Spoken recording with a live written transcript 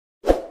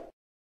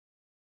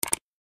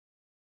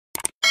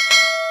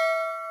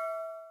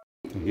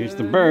Here's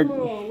the bird.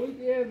 With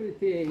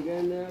everything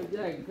and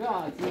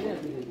God and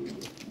everything.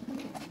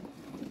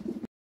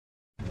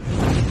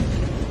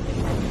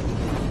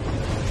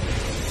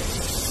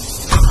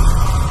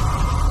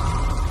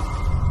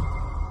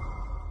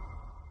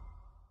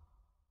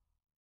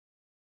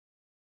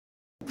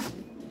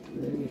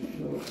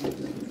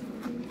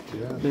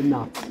 The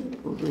nuts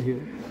over here.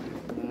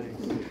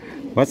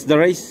 What's the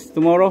race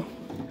tomorrow?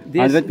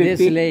 This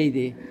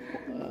lady,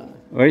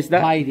 Where is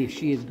that? Heidi,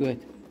 she is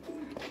good.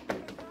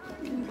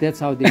 That's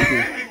how they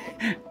do.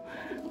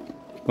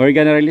 We're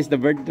gonna release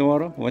the bird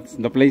tomorrow. What's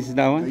the place is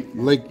that one?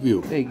 Lakeview.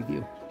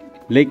 Lakeview.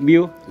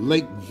 Lakeview?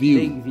 Lakeview.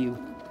 Lakeview.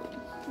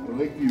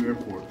 Lakeview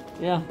Airport.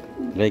 Yeah.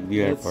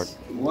 Lakeview Airport.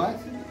 What?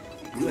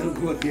 You let them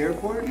go at the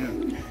airport?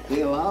 Yeah.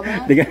 They allow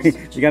that?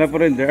 You gotta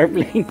put it in the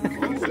airplane.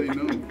 I'll say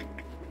no.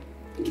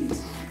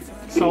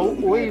 So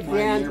we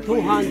brand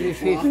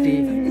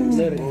 250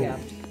 little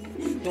caps.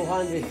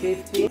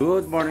 250.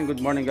 Good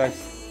morning guys.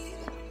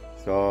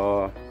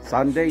 So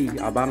Sunday,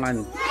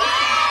 abangan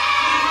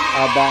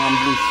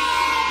Blues.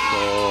 So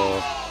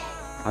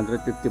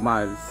 150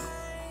 miles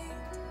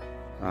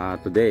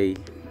today.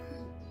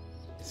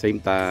 Same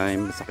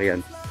time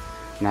sakyan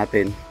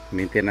natin,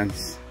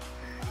 maintenance,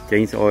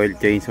 change oil.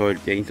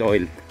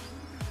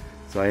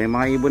 So yung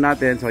mga ibon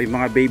natin, so yung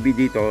mga baby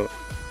dito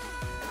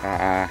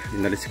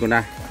inalis ko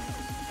na,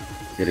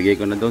 nilagay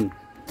ko na dun.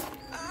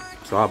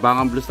 So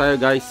abangan Blues tayo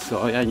guys.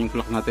 So ayan yung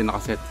clock natin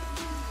nakaset,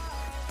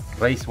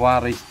 race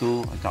 1, race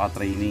 2 at saka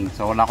training.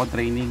 So wala akong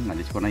training,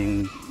 nalis ko na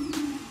yung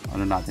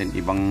ano natin,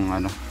 ibang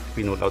ano,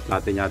 pinull out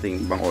natin yung ating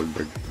ibang old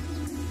bird.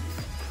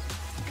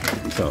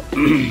 So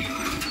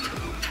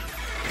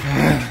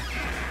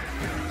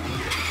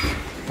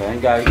so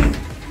ayan guys,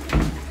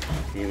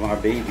 yung mga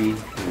baby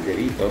hindi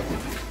rito.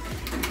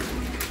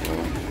 So,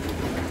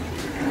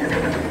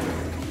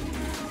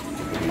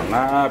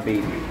 mga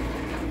baby,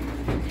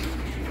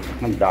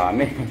 ang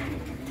dami.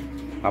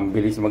 Ang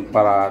bilis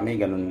magparami,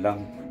 ganun lang.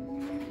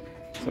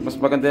 So mas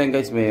maganda yan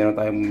guys, mayroon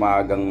tayong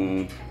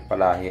magang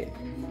palahi.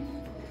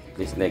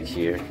 This next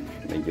year,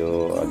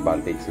 medyo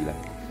advantage sila.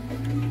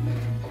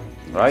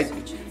 Right?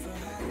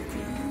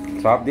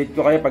 So update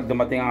ko kayo pag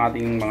dumating ang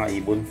ating mga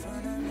ibon.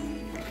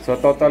 So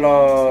total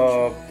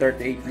of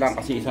 38 lang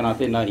kasi isa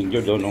natin na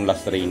injured doon nung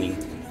last training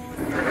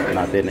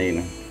natin na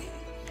yun.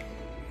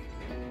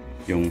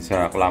 Yung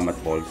sa Klamath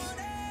Falls.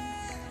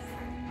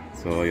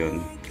 So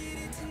yun.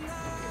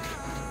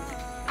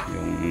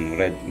 Yung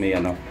red may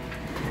ano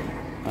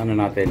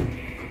natin.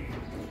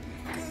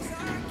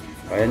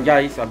 So ayan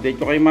guys, update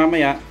ko kayo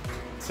mamaya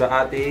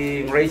sa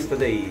ating race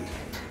today.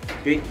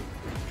 Okay.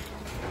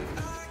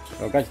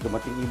 So guys,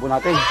 dumating ibon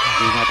natin.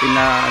 Hindi natin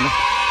na ano,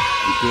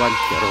 ituan,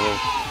 pero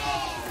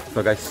so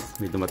guys,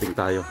 may dumating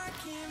tayo.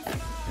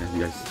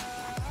 Ayan guys.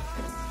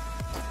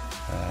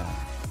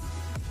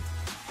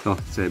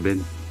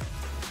 7.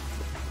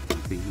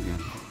 Okay,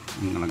 yan.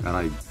 Yung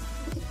nag-arrive.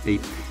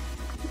 8.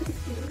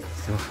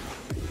 So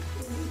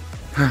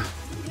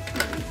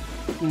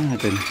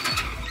natin.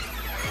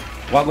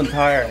 Wagon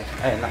tire.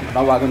 Ay,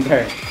 wagon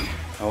tire.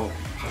 Oh,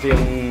 kasi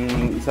yung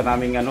isa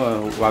naming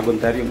ano, wagon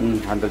tire yung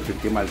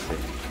 150 miles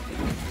eh.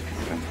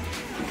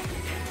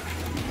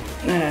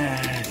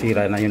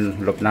 Sira na yung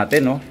loop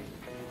natin, no?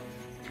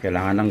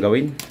 Kailangan nang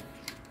gawin.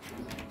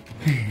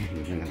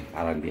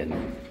 Parang di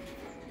ano.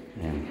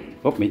 Ayan.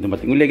 Oh, may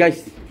dumating uli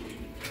guys.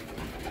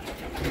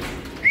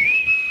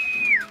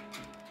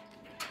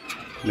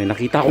 May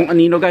nakita akong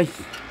anino guys.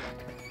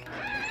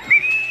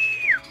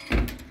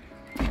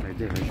 Right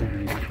there.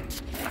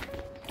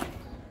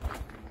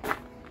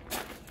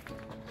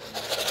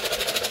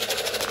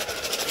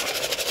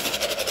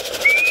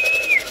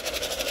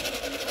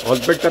 Old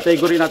bird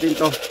category natin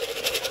to.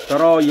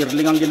 Pero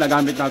yearling ang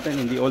ginagamit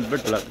natin, hindi old bird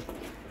pala.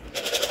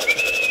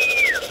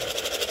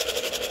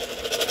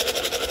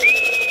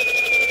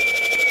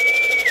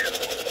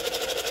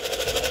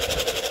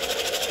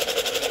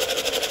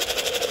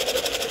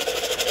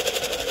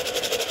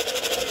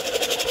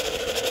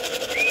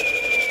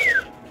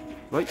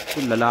 Hoy,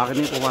 yung lalaki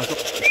na yung pumasok.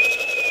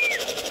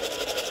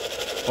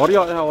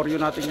 Oreo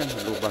natin yan,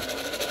 luba.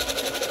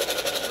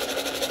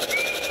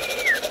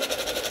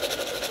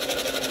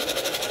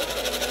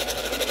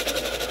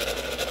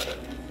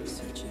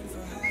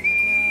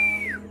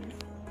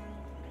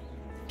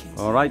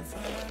 Alright,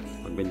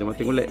 pag may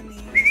dumating uli.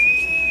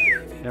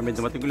 Yan, may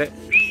dumating uli.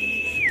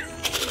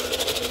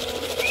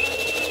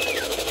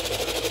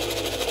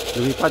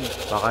 Lumipad,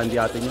 baka hindi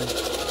atin yun.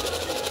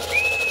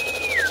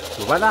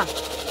 Luba na.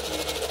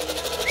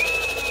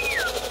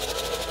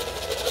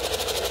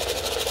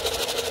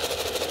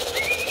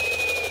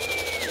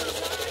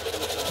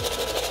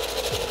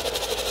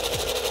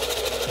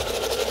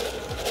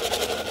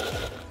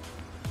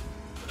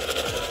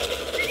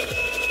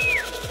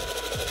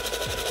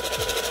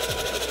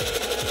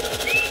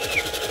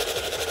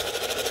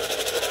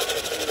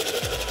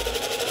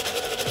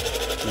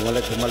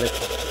 Bumalik.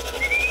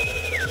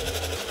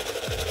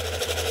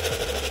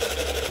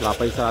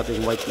 Lapay sa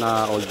ating white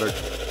na old bird.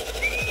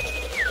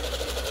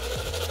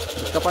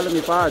 Basta pa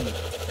lumipad.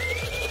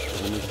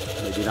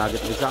 May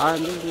dinagit mo saan.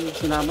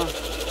 Sinama.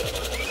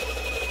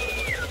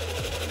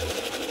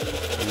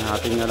 Ang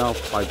ating ano,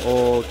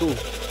 502.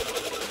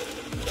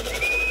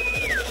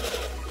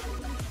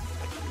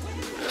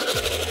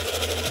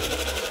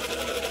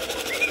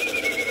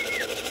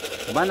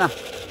 Baba na.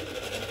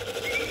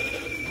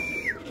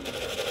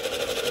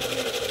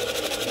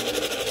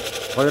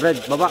 Hoy Red,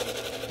 baba.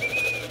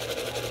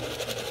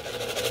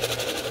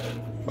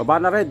 Baba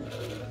na Red.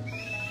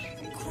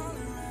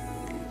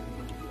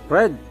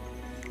 Red.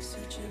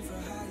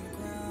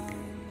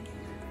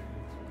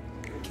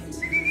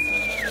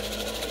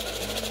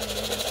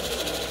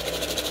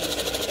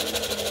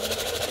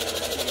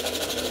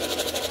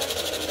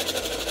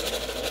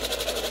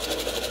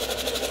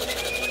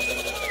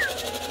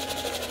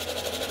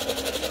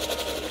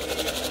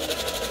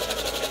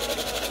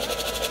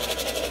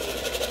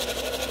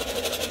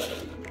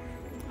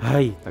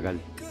 Ay, tagal.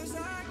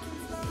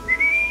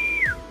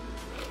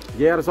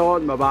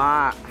 Gerson,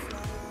 baba.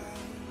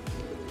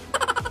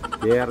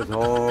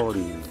 Gerson.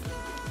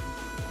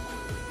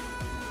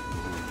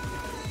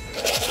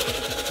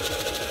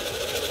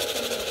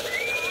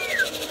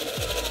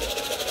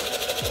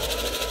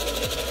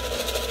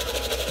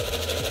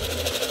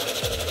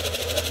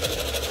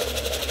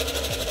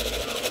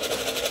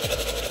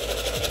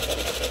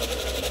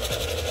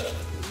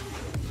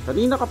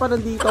 Kanina ka pa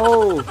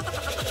nandito.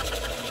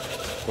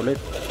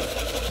 Kulit.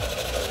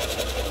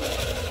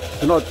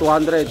 Sunod,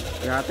 200.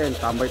 Tingnan,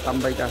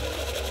 tambay-tambay ka.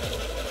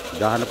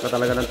 Gahanap ka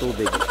talaga ng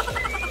tubig.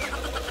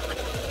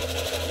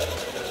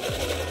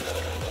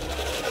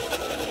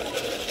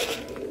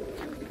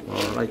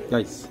 Alright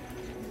guys.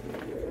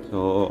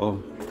 So,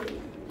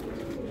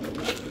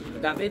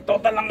 dati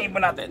total lang ibon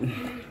natin.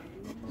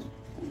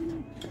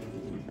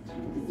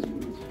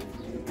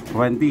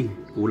 20.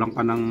 Kulang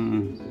pa ng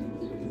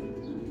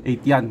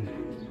 8 yan.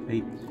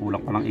 8.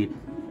 Kulang pa ng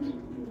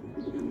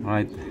 8.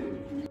 Alright.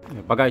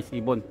 Yan pa guys,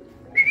 ibon.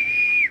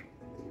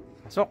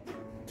 Pasok.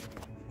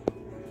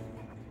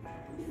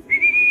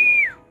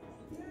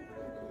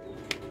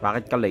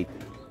 Bakit ka late?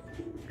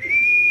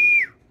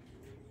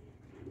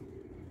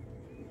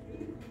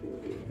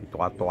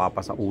 Tuka-tuka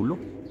pa sa ulo.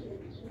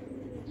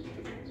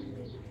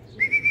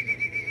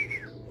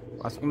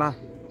 Pasok na.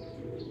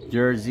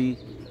 Jersey.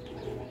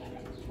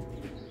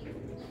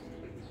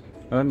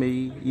 Ah,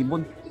 may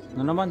ibon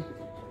na naman.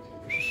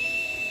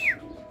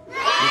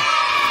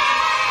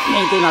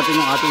 Hintay natin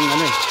yung ating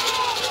ano eh,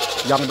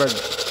 young bird.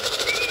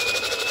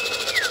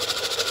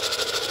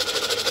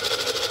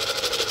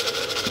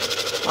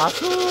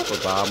 Pasok,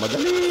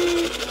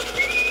 pagmamadali.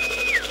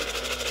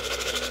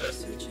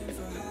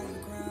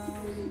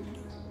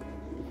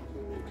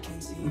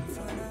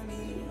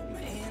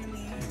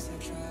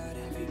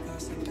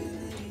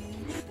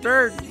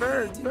 Bird.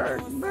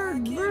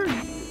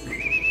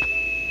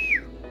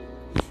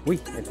 Uy,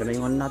 ito na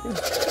yung ano natin.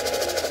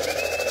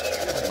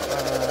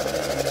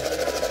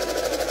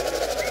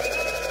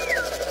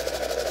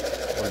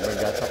 All bird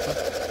yata pa.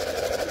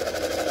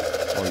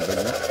 All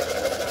bird na.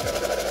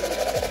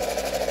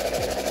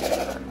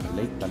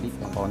 Talit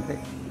ng konti.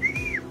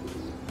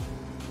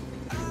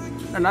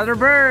 Another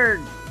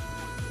bird.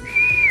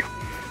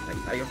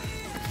 Tayo.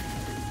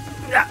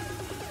 Yeah.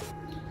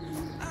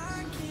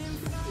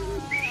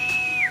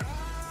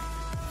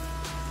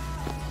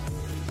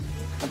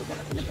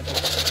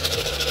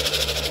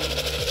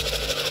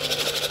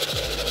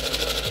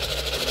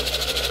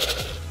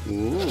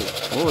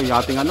 Oh, yung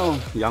ating ano,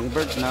 young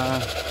bird na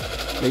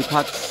late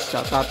hatch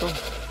yata to.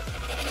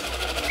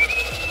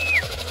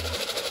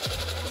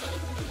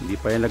 Hindi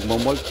pa yan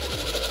nagmomolt.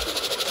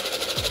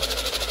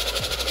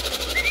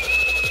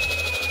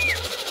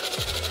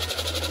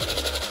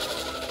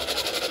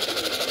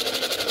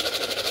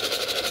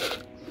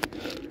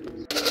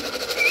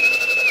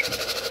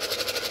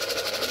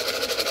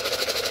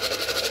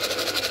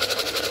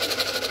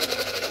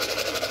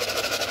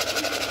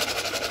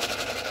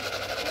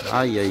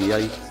 Ay.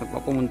 Saan pa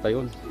pumunta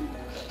yun?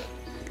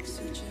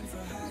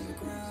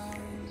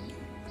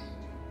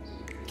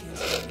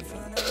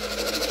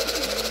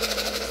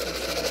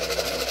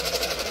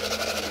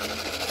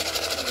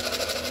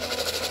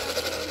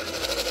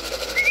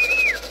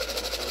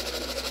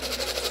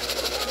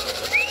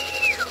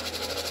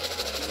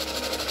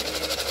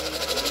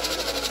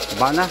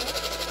 Bana.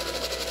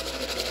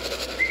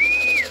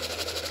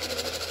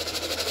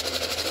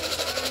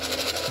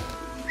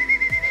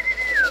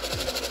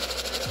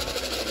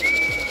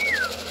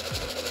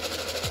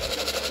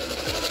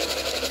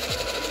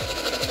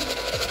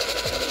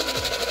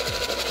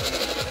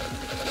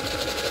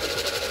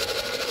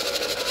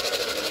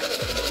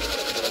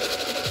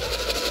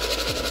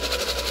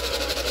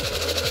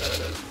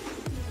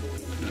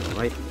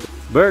 Alright.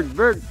 Bird.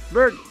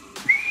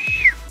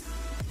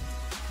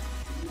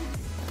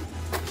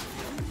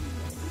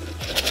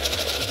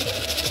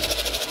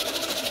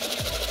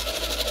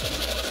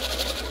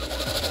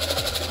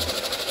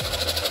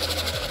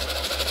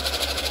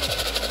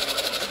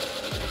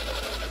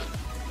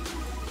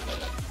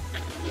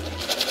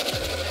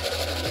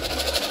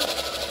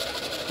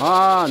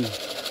 On.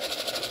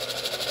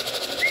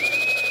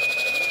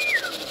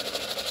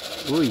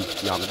 Uy,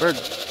 young bird.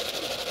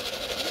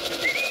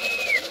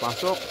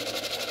 Pasok.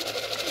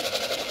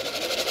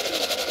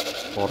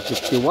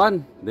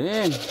 451.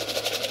 Then,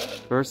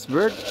 first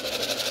bird.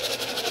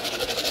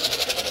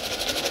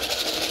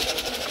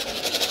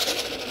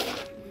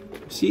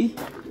 See?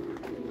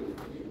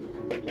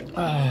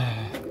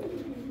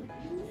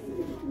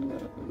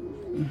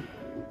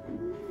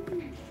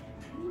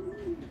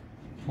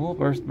 Oh,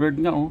 first bird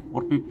nga oh.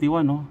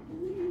 451 oh.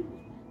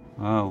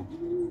 Wow.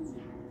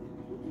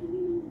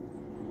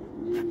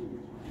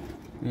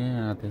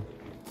 Tingnan natin.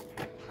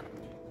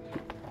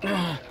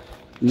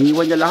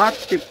 Iniwan niya lahat.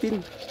 15.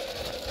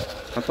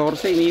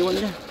 14 iniwan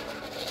niya.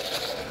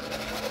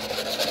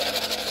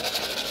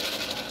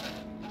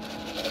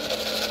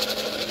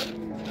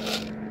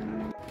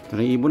 Ito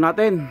na yung ibon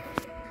natin.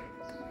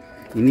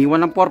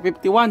 Iniwan ng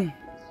 451.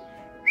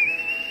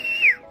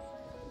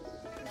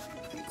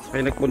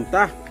 Kaya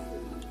nagpunta.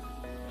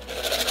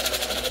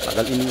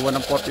 Tagal iniwan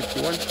ng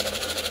 451.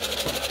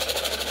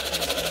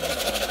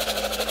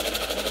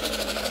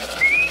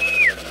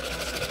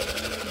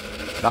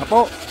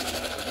 Dapo.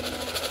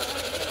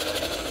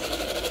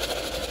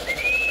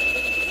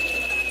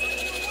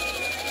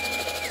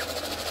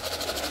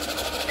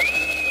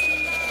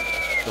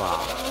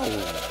 Wow.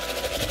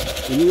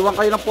 Iniwan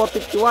kayo ng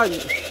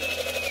 451.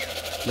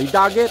 May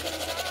dagat.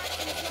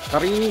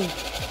 Karini.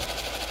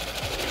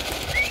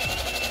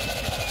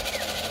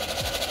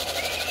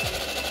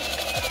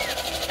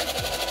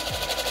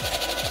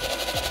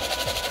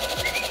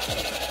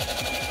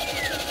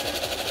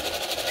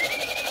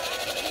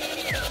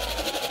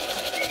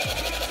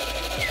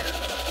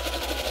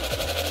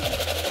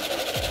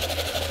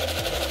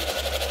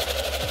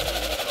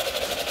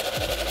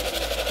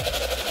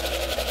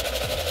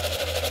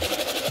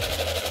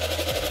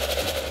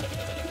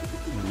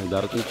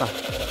 Darating pa.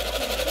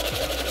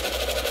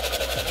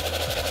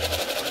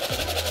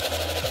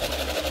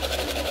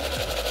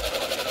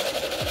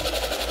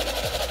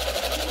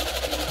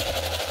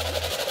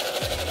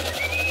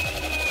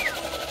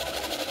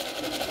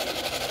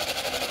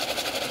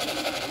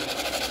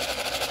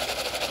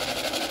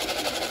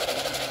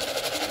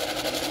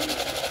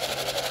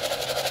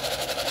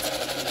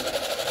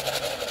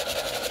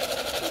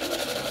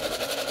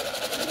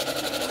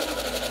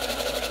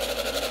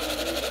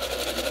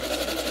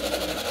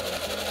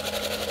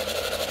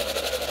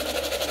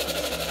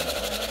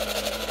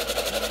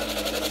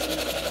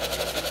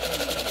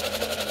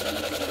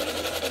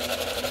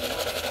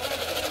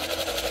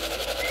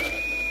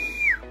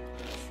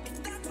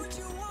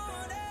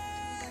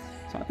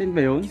 Sa atin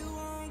ba yun?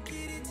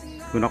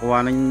 Kung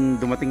nakuha na yung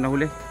dumating na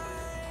huli.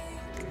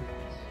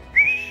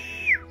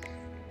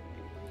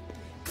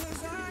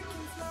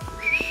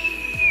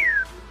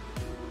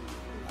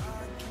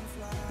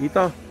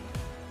 Dito.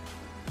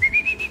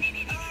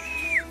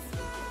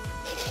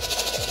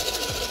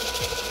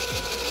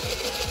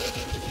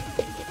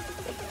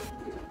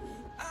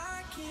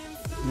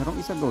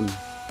 Merong isa doon.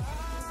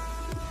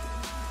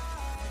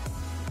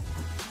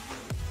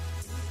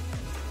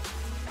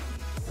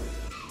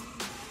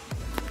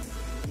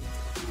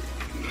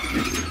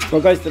 So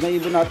guys, ito na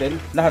ibon natin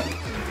lahat.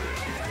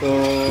 So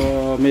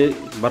may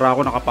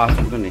barako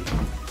nakapasok dun eh.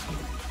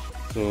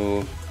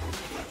 So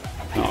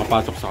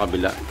nakapasok sa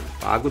kabila.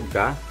 Pagod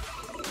ka?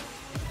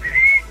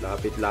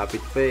 Lapit-lapit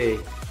pa eh.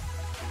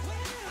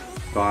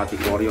 Ito ang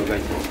ating Oreo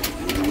guys.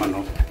 Ito naman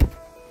oh.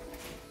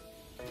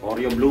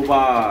 Oreo Blue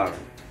Bar.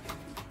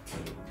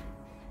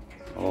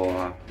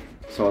 Oh,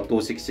 so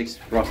 266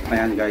 frost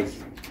na yan guys.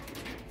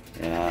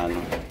 Ayan.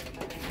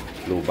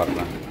 Blue Bar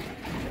na.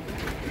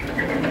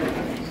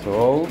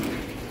 So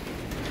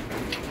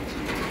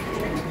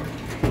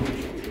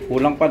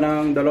kulang pa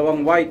ng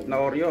dalawang white na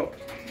Oreo.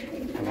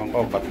 Ewan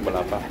ko, ba't wala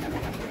pa.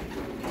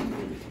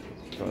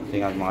 So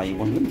tingnan mga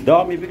ibon.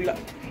 Dami bigla.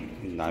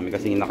 Dami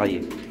kasing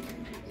inakay eh.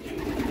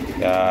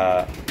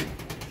 Kaya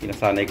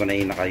sinasanay ko na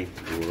inakay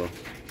siguro.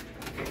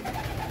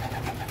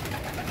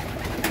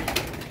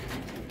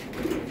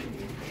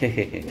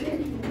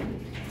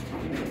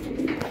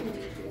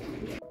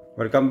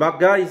 Welcome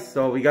back guys.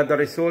 So we got the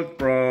result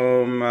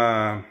from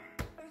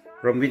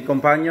Wind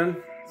Companion.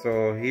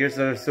 So here's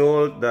the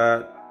result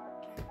that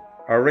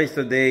our race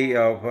today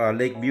of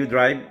Lakeview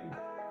Drive.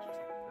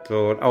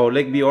 So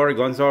Lakeview,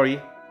 Oregon. Sorry.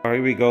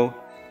 Here we go.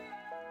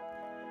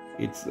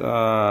 It's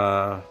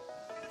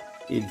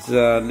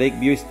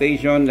Lakeview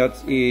Station. That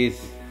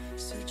is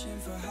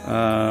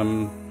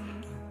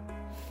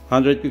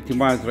 150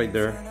 miles right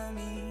there.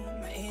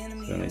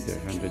 So right there,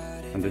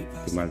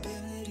 150 miles.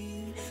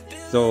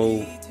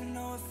 So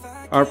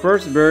our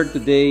first bird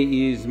today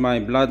is my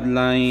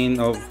bloodline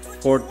of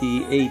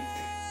 48.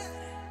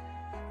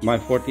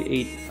 My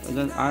 48.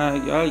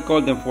 I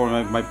call them for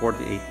my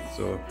 48.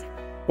 So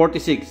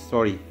 46.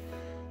 Sorry.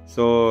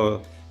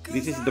 So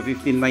this is the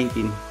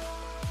 1519.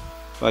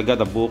 So I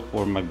got a book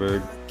for my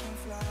bird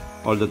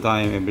all the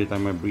time, every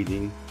time I'm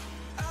breeding.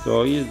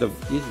 So here's the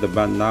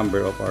band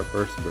number of our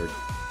first bird.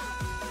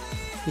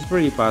 It's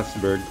pretty fast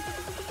bird.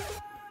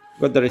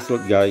 Got the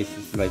result guys.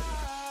 It's like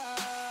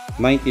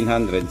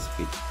 1900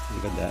 speed.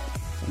 Look at that.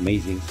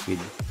 Amazing speed.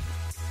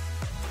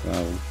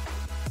 Wow.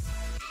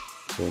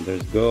 So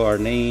there's go our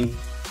name.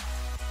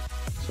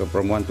 So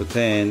from 1 to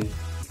 10,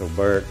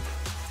 Robert,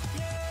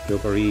 Joe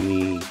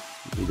Carini,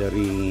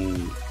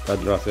 Idarin,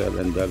 Todd Russell,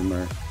 and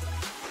Delmer.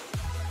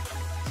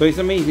 So it's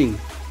amazing.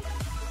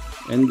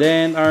 And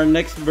then our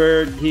next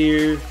bird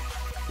here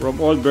from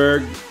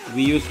Oldberg,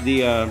 we use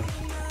the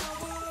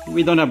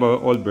we don't have a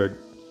Oldberg,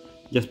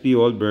 just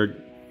pure Oldberg,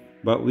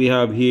 but we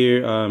have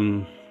here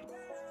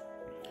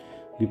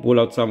we pull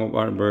out some of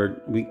our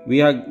bird. We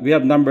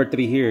have number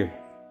 3 here.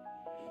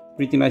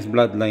 Pretty nice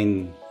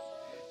bloodline,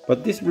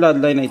 but this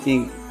bloodline, I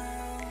think,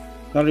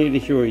 not really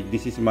sure.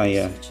 This is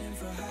my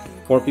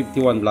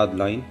 451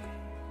 bloodline.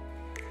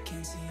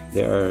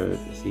 There are,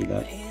 see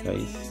that,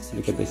 guys?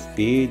 Look at the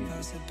speed.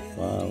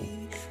 Wow,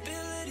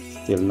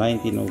 still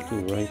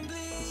 1902, right?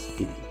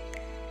 Speed.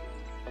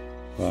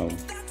 Wow.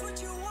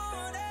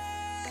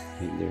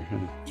 Right there,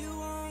 huh?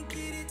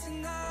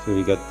 So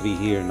we got 3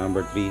 here,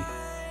 number 3.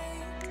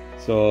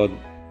 So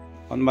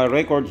on my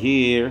record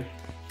here,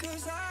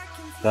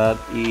 that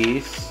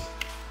is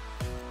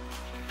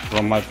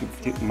from my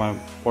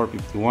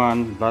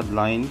 451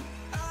 bloodline.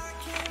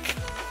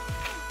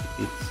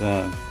 It's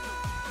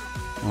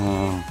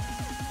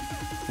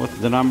what's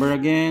the number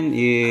again?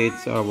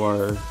 It's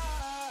our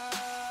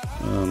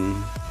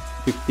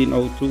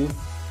 1502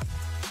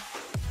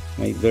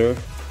 right there.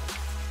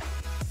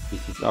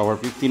 This is our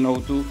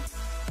 1502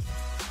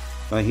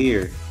 right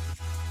here.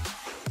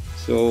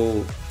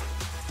 So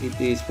it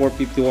is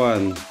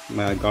 451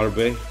 my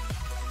Algarve.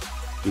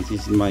 This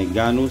is my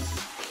Ganus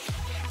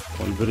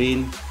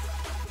Wolverine,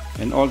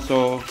 and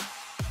also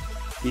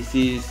this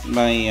is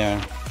my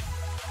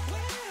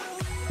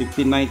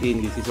 1519.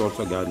 This is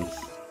also Ganus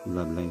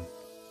bloodline.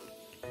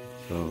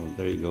 So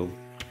there you go.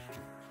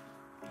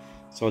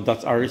 So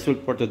that's our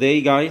result for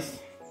today,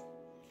 guys.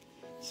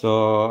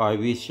 So I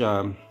wish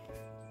you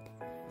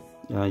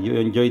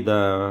enjoyed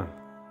the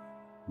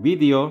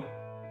video.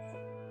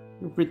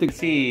 You're pretty to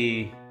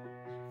see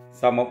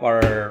some of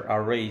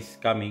our race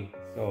coming.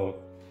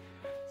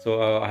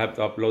 So I have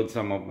to upload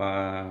some of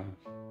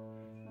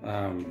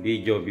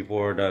video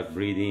before that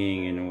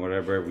breeding and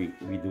whatever we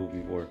do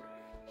before.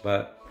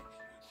 But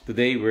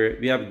today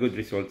we have good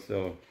results.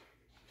 So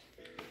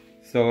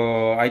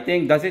I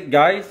think that's it,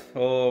 guys.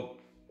 So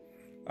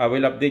I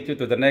will update you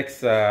to the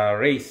next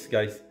race,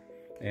 guys,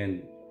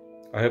 and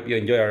I hope you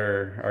enjoy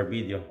our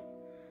video.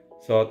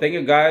 So thank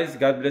you, guys.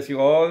 God bless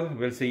you all.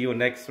 We'll see you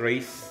next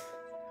race,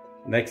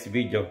 next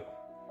video.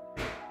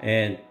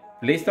 And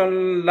please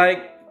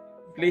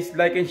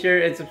like and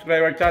share and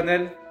subscribe our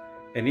channel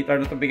and hit our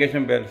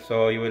notification bell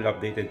so you will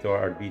update it to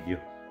our video.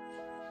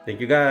 Thank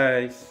you,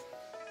 guys.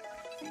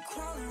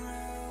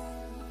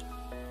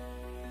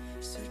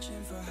 Searching